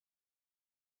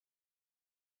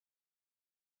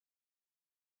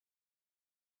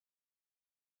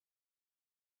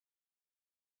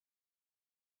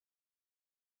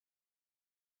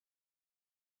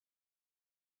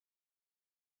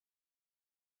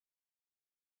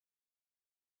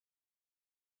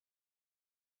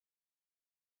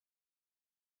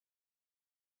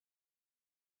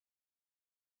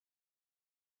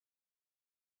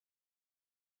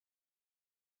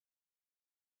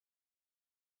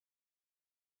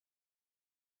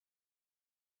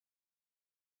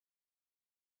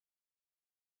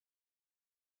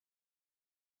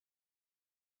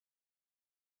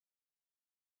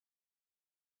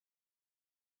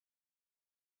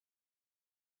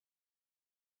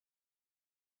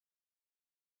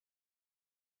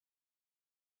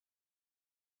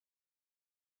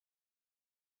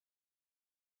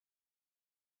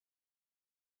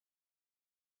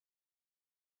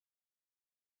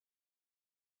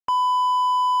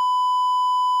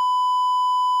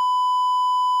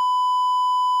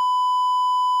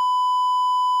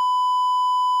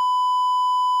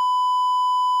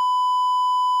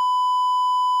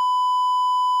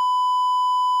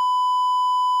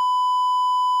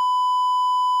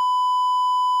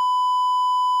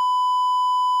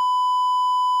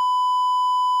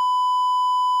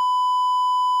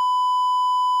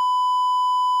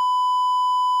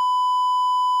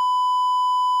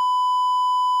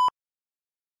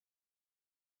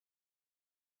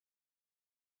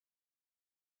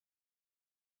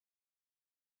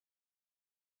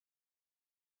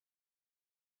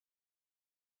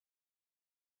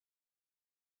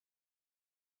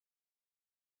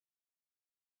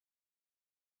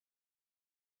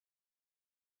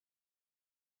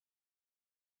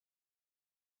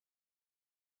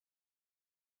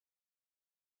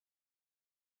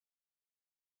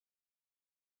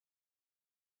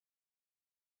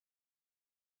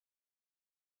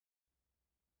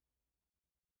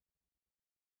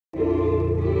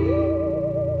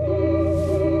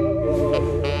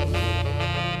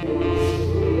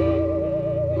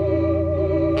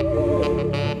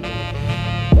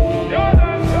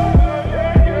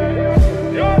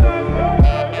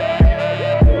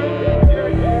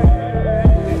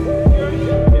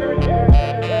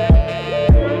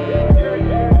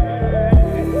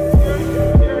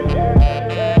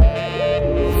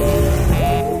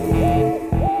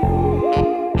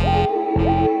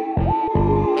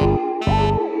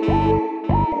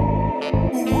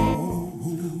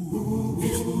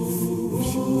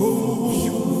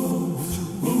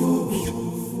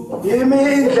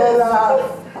indlela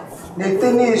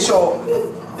neqiniso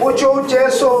utsho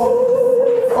uJesu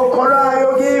okholayo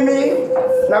kimi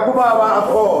nakubaba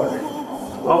akhona.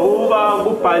 Akuba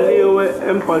kubhaliwe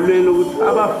embhalweni ukuthi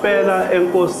abafela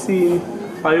enkosini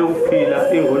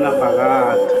bayokuphila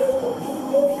ingonabhakade.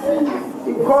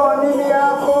 Ikhona ini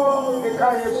yakho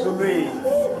ekhaya ezulwini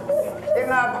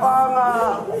engakhwanga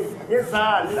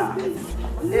izandla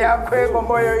iyakhwe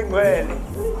ngomoya oyingcwele.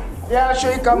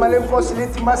 Yasho igama lenkosi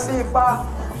lithi masifa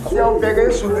siyawubheka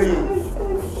ezulwini.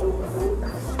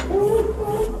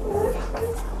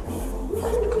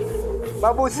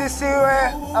 Babusisiwe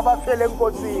abafele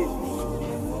enkosini.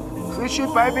 Sisho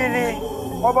iBhayibheli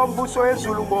ngoba umbuso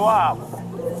wezulu ngowabo.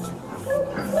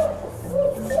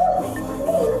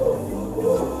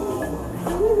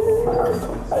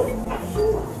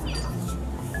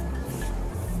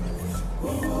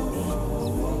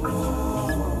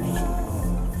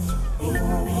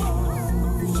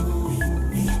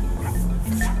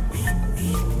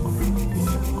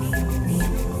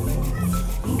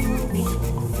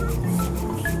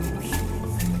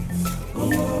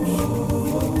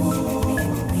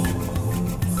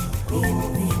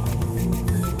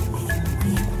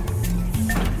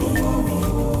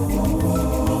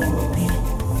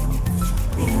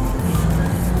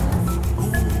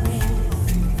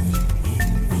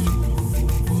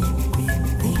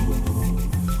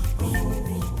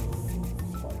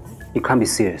 You can't be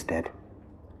serious, Dad.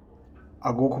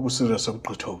 Akukho ubuserious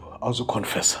obugqithobo.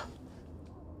 Awuzukonfessa.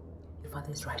 Your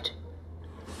father is right.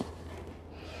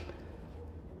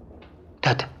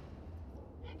 Dad,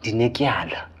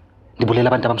 ndinekyala ndibulela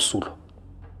abantu abamsulo.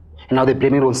 And now they're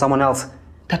blaming it on someone else.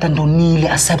 Tata ndonile,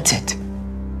 accept it.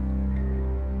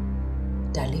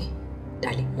 Dali,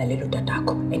 lalelo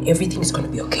tatako, and everything is going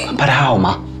to be okay. But how,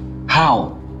 ma?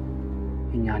 How?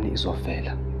 Inyani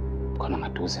izofela. Khona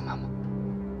maduze, mama.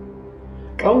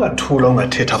 Xa ungathula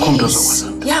ungathetha akho mntu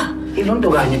ozokwazi. Yeah. Ilonto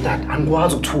kanye tata,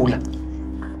 angikwazi ukuthula.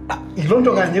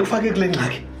 Ilonto kanye kufake kule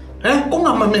ngxaki.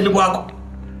 Ungamameli kwakho.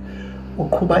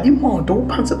 Uqhuba imoto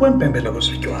uphansi kwempembelelo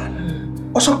kwesitywala.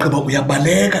 Osogqiba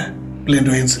uyabaleka kule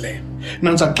nto yenzileyo.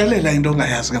 Nanza kuxelela into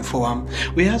ongayazi ke mfo wam.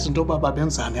 Uyazi into yoba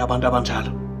babenzani abantu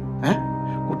abanjalo?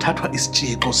 Kuthathwa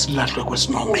isitshixo silahlwe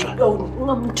kwesinomdla.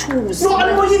 Ungamthusi. No,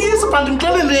 andimoyikisi bantu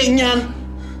ndixelele inyani.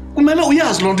 Kumele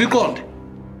uyazi loo nto iqonde.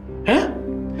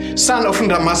 Son of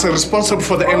Ndamas responsible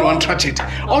for the N1 tragedy.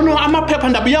 Oh no, amaphepha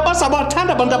ndaba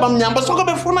uyabasabathanda abantu abamnyama soko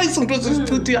befuna izinto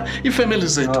ezisithuthiya iifamily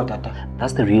zethu. No, Tata.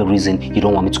 That's the real reason you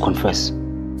don't want me to confess.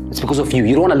 It's because of you.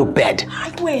 You don't want to look bad.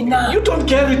 You don't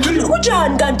get it, do you?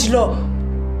 Kunjani kanti lo?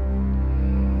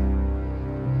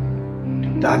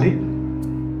 Dali.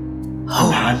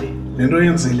 Dali. Lento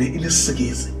yenzile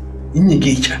ilisikizi.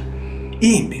 Inyikitsha.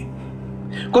 Imbi.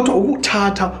 Kodwa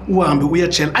ukuthatha uhambe uya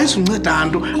jail ayizunceda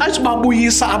nto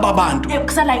ayizubabuyisa ababantu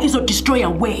Kusala izo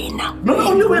destroyer wena. Not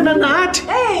only wena nathi.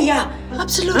 Yeah,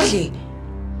 absolutely.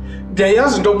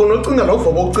 Ndiyayazi into obona ucinga lo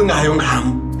vobo ucingayo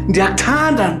ngam.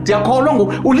 Ndiyakuthanda,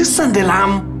 ndiyakholwa ulisende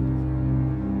lam.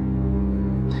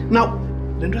 Now,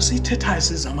 lento esiyithethayo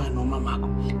sizama nomamakho.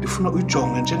 Ndifuna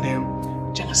uyijonge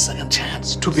njenge second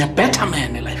chance to be a better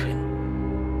man in life.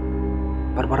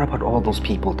 But what about all those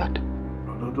people, Dad?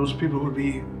 Those people will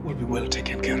be well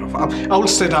taken care of. I will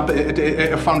set up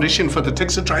a foundation for the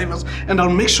taxi drivers, and I'll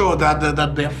make sure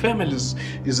that their families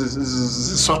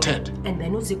is sorted. And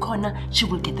then Uzikona, she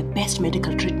will get the best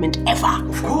medical treatment ever.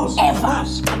 Of course. Ever.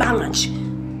 Of course.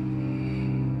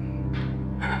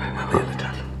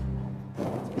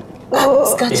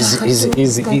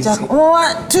 Easy.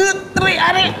 1, 2, 3,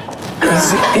 Ari.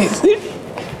 Easy.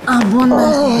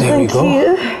 There we go.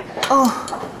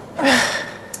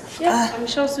 Yeah, I'm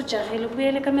sure Sujahil will be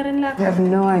in the camera. I have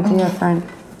no idea, fine.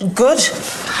 Good.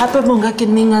 Hape monga ke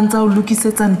ninga ntsa o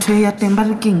lokisetsa ntho ya temba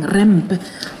re keng rempe.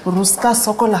 Ruska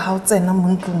sokola ha o tsena mo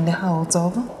ntlong le ha o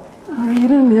tsoba. You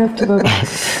don't have to go.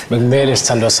 Bekumele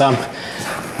sithando sami.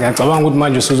 Ngiyacabanga ukuthi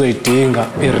manje usuzoyidinga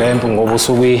iremp ngoba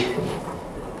usukuyi.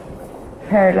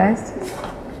 Paralyzed?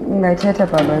 Ngayithetha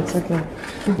baba, it's okay.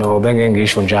 No,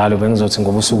 bengengisho njalo bengizothi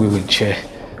ngoba usukuyi wheelchair.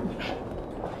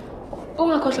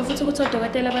 Ungakhohlwa futhi ukuthi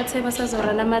odokotela bathe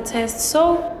basazorana ama-test.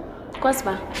 So,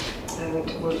 kwasiba?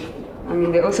 I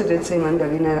mean, they also did say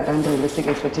Mandavina under realistic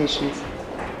expectations.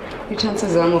 The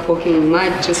chances of walking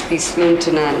might just be slim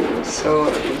to none. So,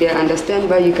 yeah, I understand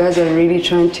why you guys are really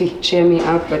trying to cheer me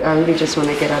up, but I really just want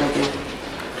to get out of here.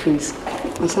 Please.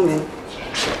 What's up, man?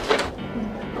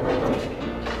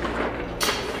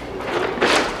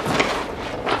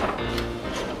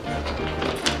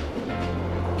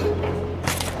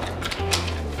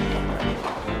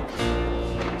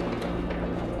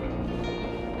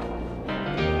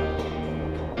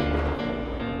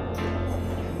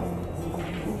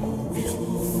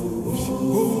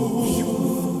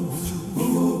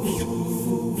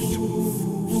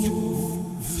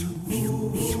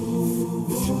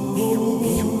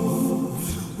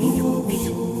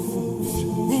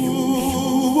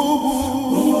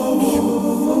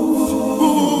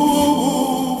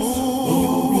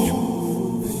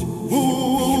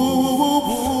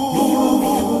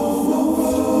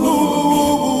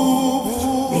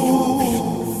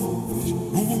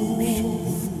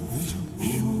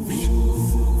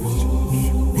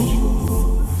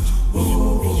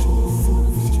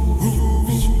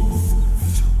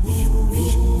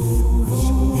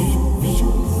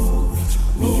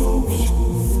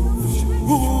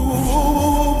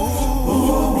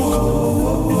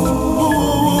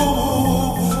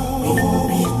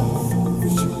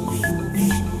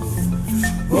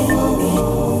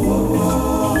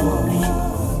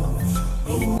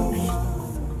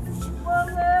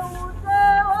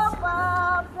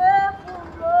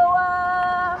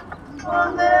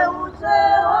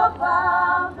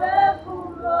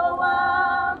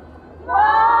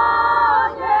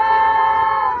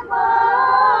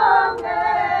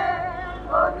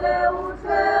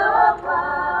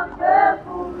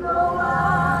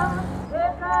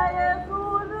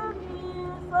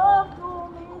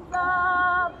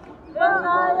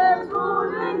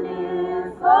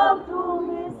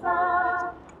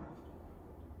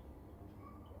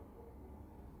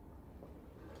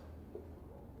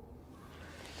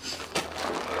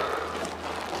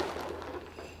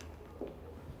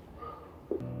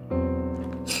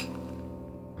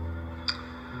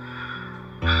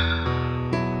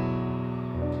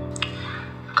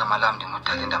 Kamalam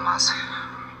ndimudala indamase.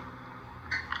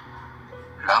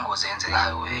 La ngozi yenzeka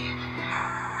highway.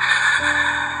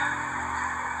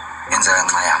 Yenzeka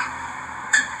nxa yami.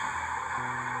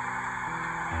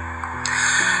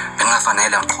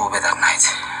 Bengafanele ngiqhube that night.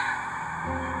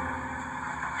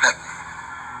 Like,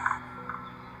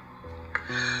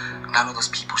 none of those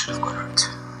people should have got hurt.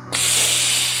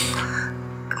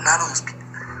 None of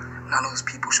those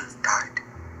people should have died.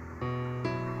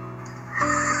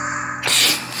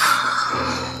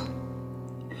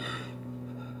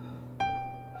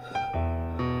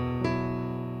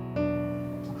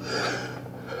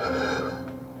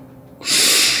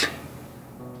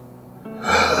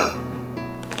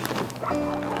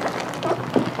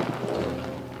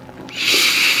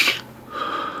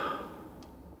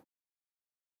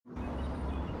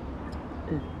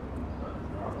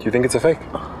 Do you think it's a fake?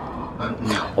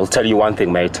 I'll tell you one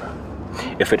thing, mate.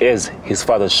 If it is, his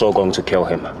father's sure going to kill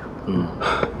him.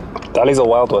 Dali's a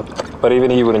wild one, but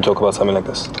even he wouldn't joke about something like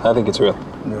this. I think it's real.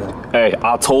 Yeah. Hey,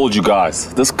 I told you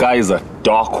guys, this guy is a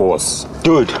dark horse.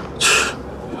 Dude.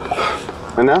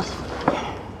 Enough?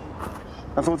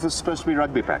 I thought this was supposed to be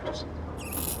rugby practice.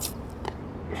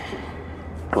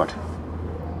 What?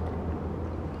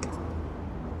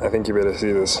 I think you better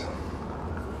see this.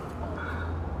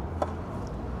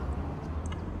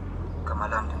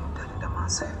 Kamalam ndimudala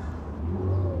indamase.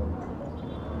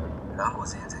 La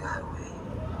ngozi yenzeka highway.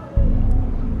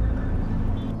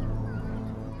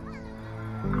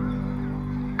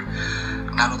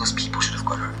 None of those people should have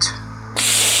got hurt.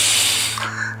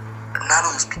 None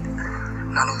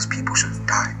of those people should have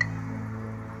died.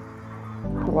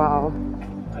 Wow.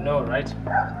 I know, right?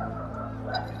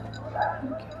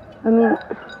 I mean,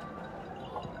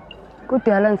 good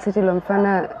Alan City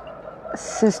Lomfana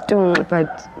system,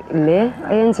 but le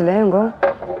ayenzileyo ngo.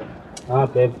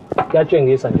 Babe,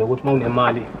 kuyatshengisa nje ukuthi uma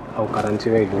unemali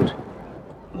awugarantiwe ilutho.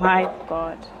 My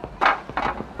God.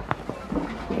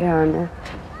 Yeah, no.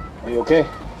 Are you okay?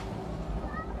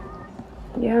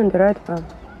 Yeah, I'm right, Bob.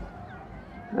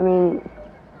 I mean,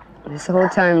 this whole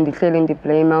time declaring the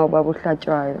blame out babu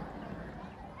hlatshwayo.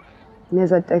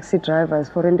 Neza taxi drivers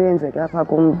for into yenzeka apha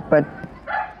kum, but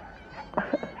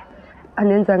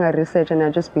anenzanga research and I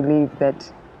just believe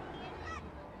that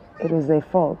it was their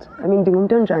fault. I mean,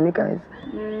 ndingumuntu onjani, guys?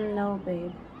 No,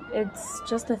 babe. It's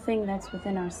just a thing that's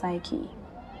within our psyche.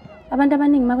 Abantu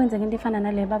abaningi makwenzeka into efana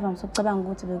nale bavamisa ukucabanga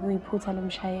ukuthi bekuyiphutha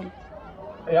lomshayeli.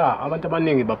 Yeah, abantu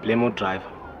abaningi ba blame udriver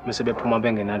bese bephuma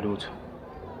bengenalutho.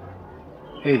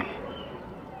 Hey,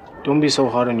 don't be so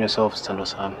hard on yourself, Sithando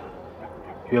sami.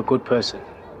 You're a good person.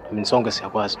 I mean, sonke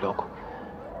siyakwazi lokho.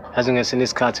 Yazi ngesinye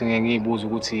isikhathi ngeke ngiyibuza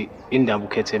ukuthi indaba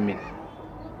ukhethe mina.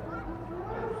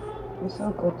 You're so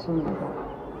good to me.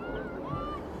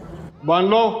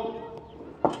 Banlo.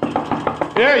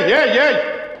 Hey.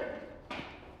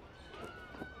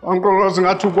 Angqolozi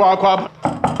ngathi kwakho apha.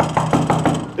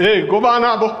 Hey, goba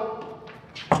nabo.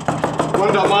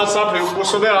 Wanda masaphe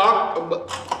ubusobe ha.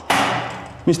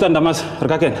 Mr. Ndamas,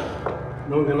 Rakaken.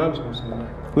 No, ngenamzi.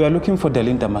 We are looking for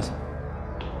Delin Damas.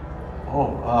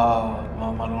 Oh,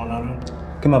 malona.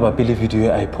 Ke mabapi le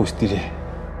video I posted.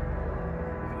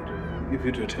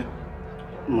 Video 10.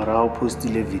 Mara o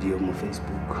postile video mo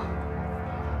Facebook.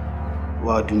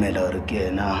 Wa dumela hore ke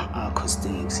ena a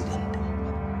causing accident.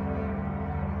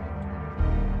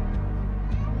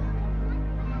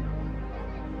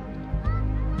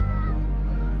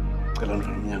 Cela no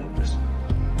nyango bese.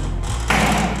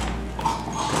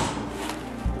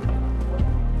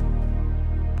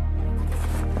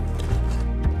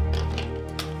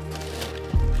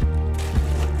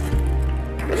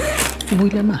 I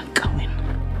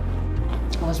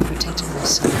was protecting my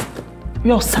son.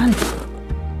 Your son?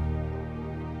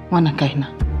 Wana kaina.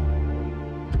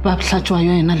 Ba hlatjwa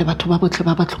yo ena le batho ba botle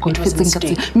ba batlo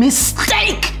confessing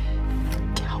mistake.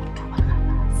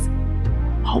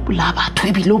 How bula batho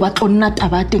e bile o batlo nna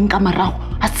taba teng ka marago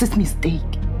a se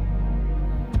mistake.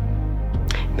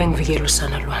 Bengivikela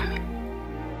usana lwami.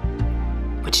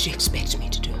 What did you expect me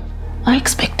to do? I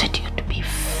expected you to be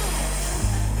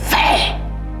fair.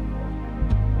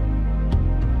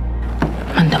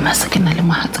 Mandamasa ke na le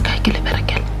mohatsa ka ke le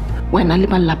berekela. Wena le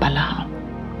balapa la hao.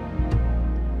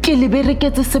 Ke le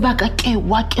bereketse sebaka ke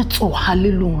wa ke tsoha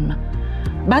le lona.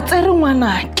 Ba tsere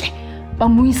ngwanake ba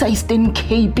moisa Eastern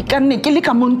Cape ka nne ke le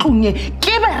ka montlong e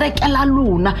ke berekela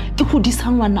lona ke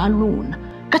hodisa ngwana lona.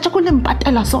 Ka tsheko le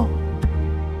mpatela so.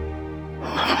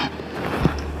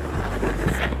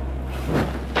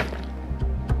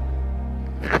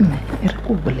 Ere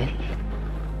ko bolele.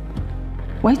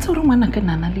 Wa itse re ngwana ke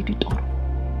nana le ditoro.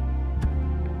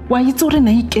 wa itse hore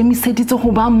na ikemiseditse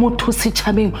go ba motho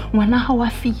setšhabeng ngwana hao wa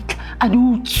fitla a di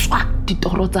utswa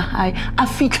ditoro tsa hae a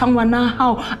fitla ngwana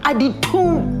hao a di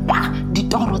thupa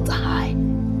ditoro tsa hae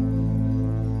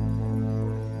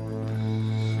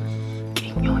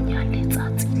ke nyonya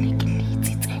letsatsi le ke le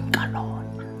itsitseng ka lona.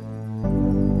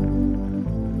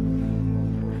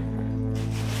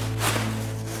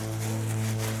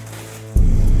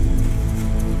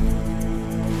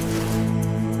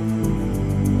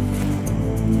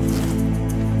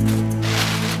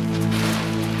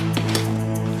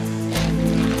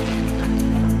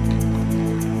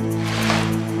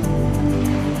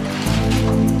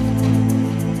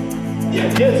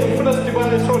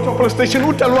 Police station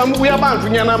utalwa mbuya bantu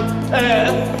nyana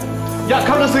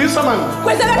yakhawulezisa man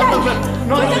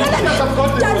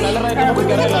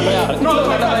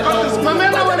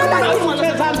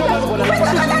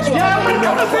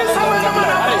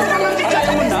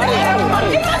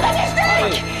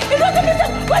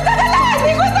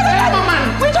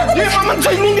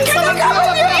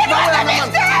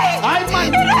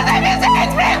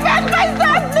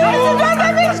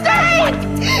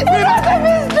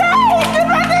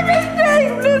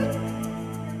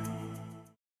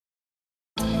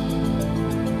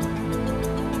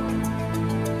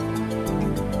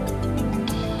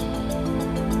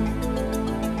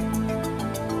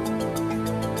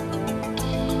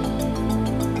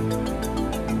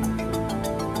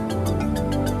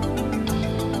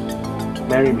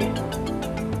Marry me.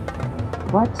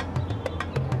 What?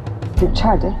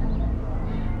 Richard?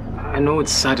 I know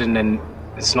it's sudden and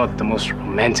it's not the most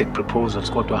romantic proposal,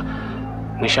 kodwa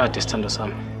ngishade sithando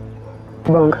sami.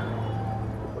 Bonga.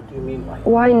 What do you mean by?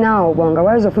 Why now, Bonga?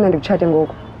 Why uzofuna ndikuchate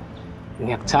ngoku?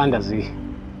 Ngiyakuthanda zi.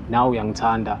 Now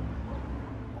uyangithanda.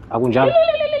 Akunjalo?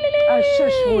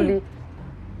 Shush, Buli.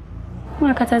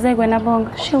 Ungakhathazeki wena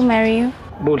Bonga. She'll marry you.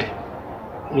 Buli.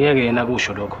 Ngiyeke yena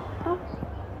kusho lokho.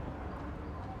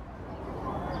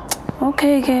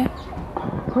 Okay, okay.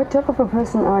 What type of a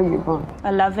person are you, Bonga?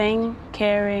 A loving,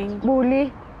 caring.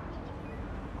 Buli.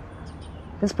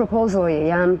 This proposal,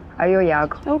 yam, ayo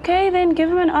yakho. Okay, then give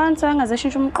him an answer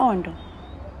angazeshintsha umqondo.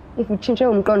 If you change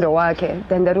umqondo wakhe,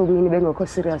 then that will mean bengekho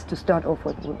serious to start off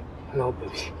with, Buli. No,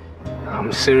 baby.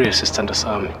 I'm serious, sithando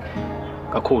sami.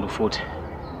 Kakhulu futhi.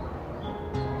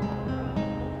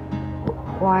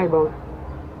 Why, Bonga?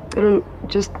 Don't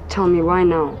just tell me why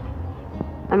now.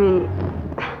 I mean,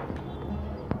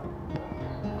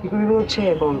 you're in a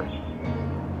wheelchair, Bonga.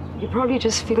 You're probably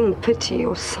just feeling pity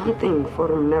or something for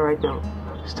him right now.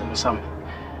 Sithando sami.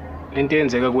 Lento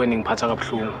yenzeka kuwena ngiphatha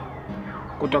kabuhlungu.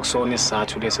 Kodwa kusona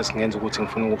isizathu lesi singenza ukuthi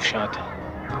ngifune ukukushada.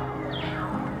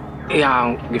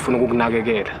 Yeah, ngifuna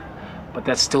ukukunakekela. But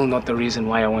that's still not the reason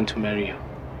why I want to marry you.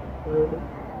 Really?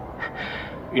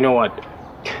 You know what?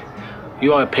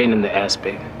 You are a pain in the ass,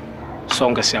 babe.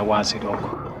 Sonke siyakwazi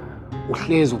lokho.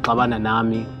 Uhlezi uxabana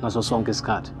nami ngaso sonke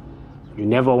isikhathi. You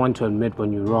never want to admit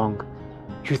when you're wrong.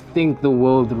 You think the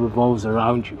world revolves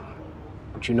around you.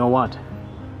 But you know what?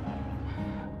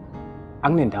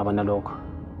 Anginendaba nalokho.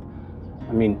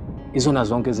 I mean, izona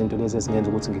zonke izinto lezi ezingenza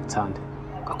ukuthi ngikuthande.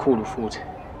 Kakhulu futhi.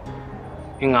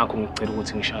 Ingakho ngicela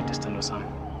ukuthi ngishade sithando sami.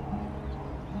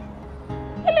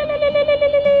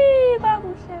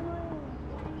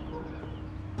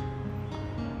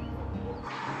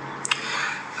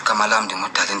 Igama lami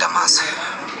ndingudala Ndamase.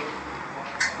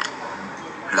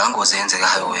 La ngozi yenzeka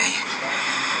highway.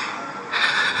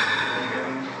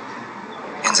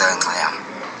 Yenzeka nxa yami.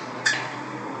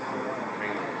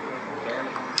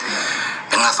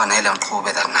 Bengafanele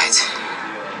ngiqhube that night.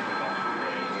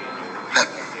 Like,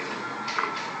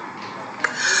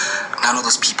 none of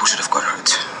those people should have got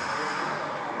hurt.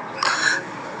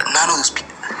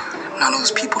 None of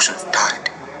those people should have died.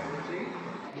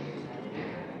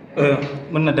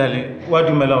 Manadali, why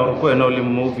do you allow go and only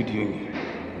move video?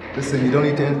 Listen, you don't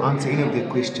need to answer any of their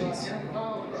questions.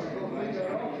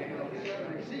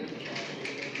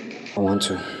 I want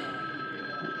to.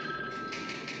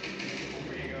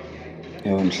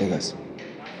 Mhlekazi.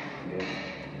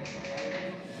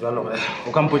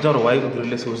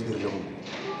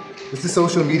 This is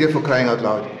social media for crying out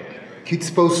loud.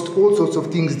 Kids post all sorts of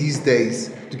things these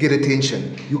days to get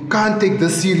attention. You can't take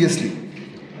this seriously.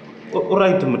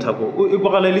 Alright, Mutako.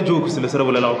 Ipakaleli joke sila sira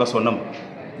wala ka sonam.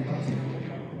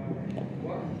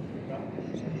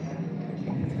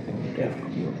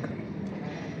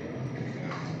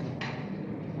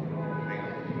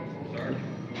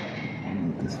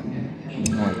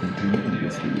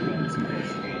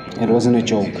 It wasn't a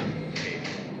joke.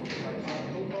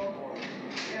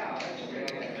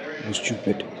 It was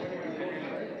stupid.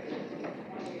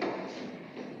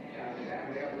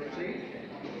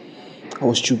 I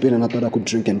was stupid and I thought I could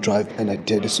drink and drive, and I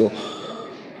did. So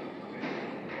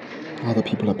other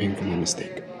people are paying for my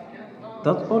mistake.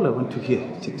 That's all I want to hear,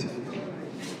 Detective.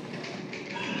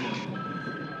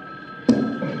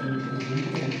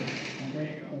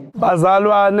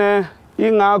 Bazalwane,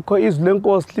 ingakho izwi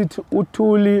lenkosi lithi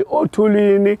uthuli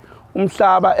othulini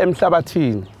umhlaba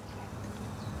emhlabathini.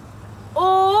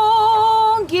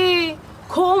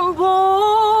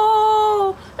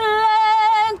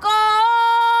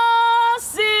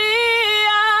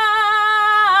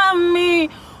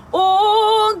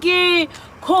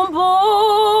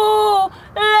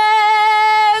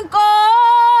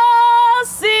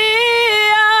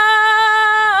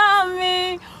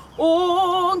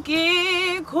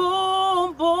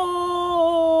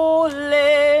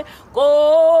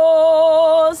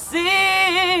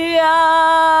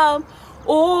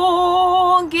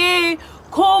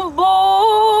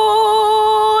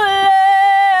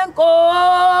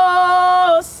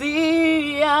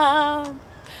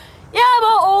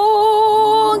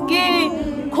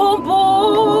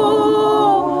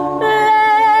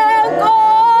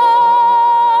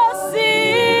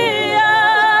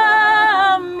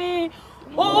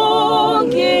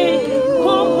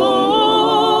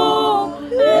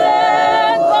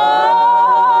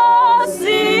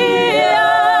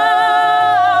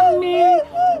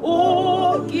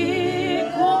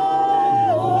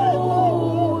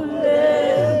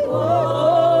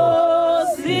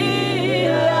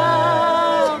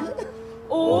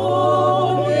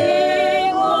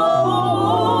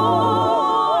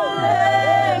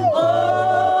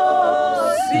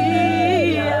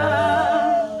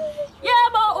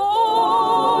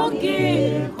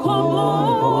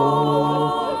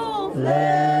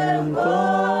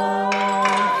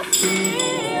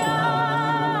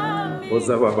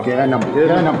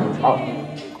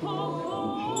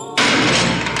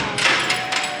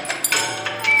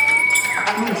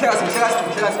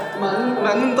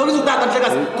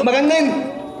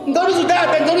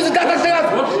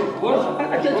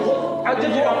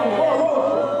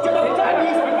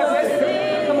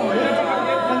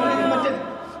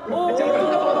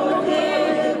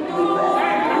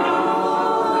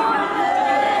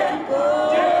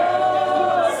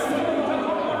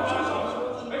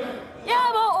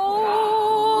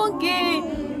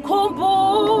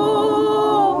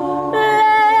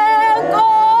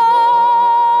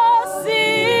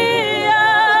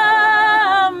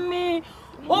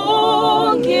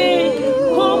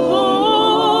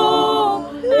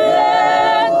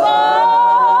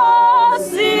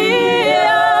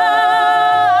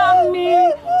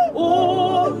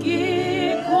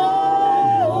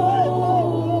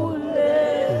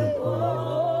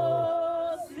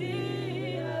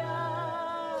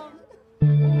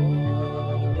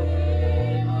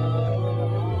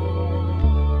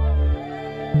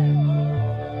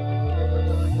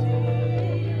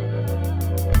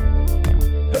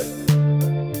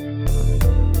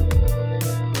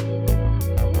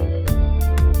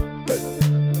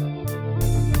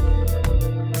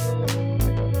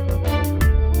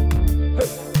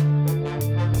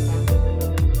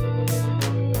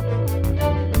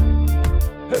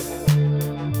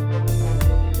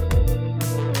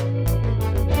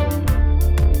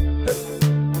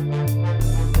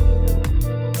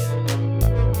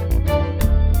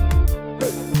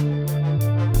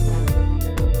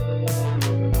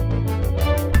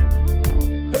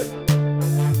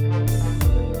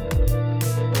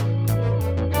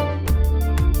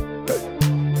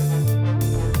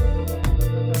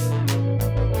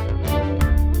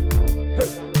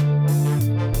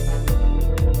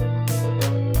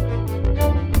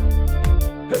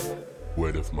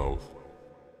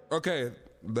 Okay,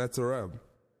 that's a wrap.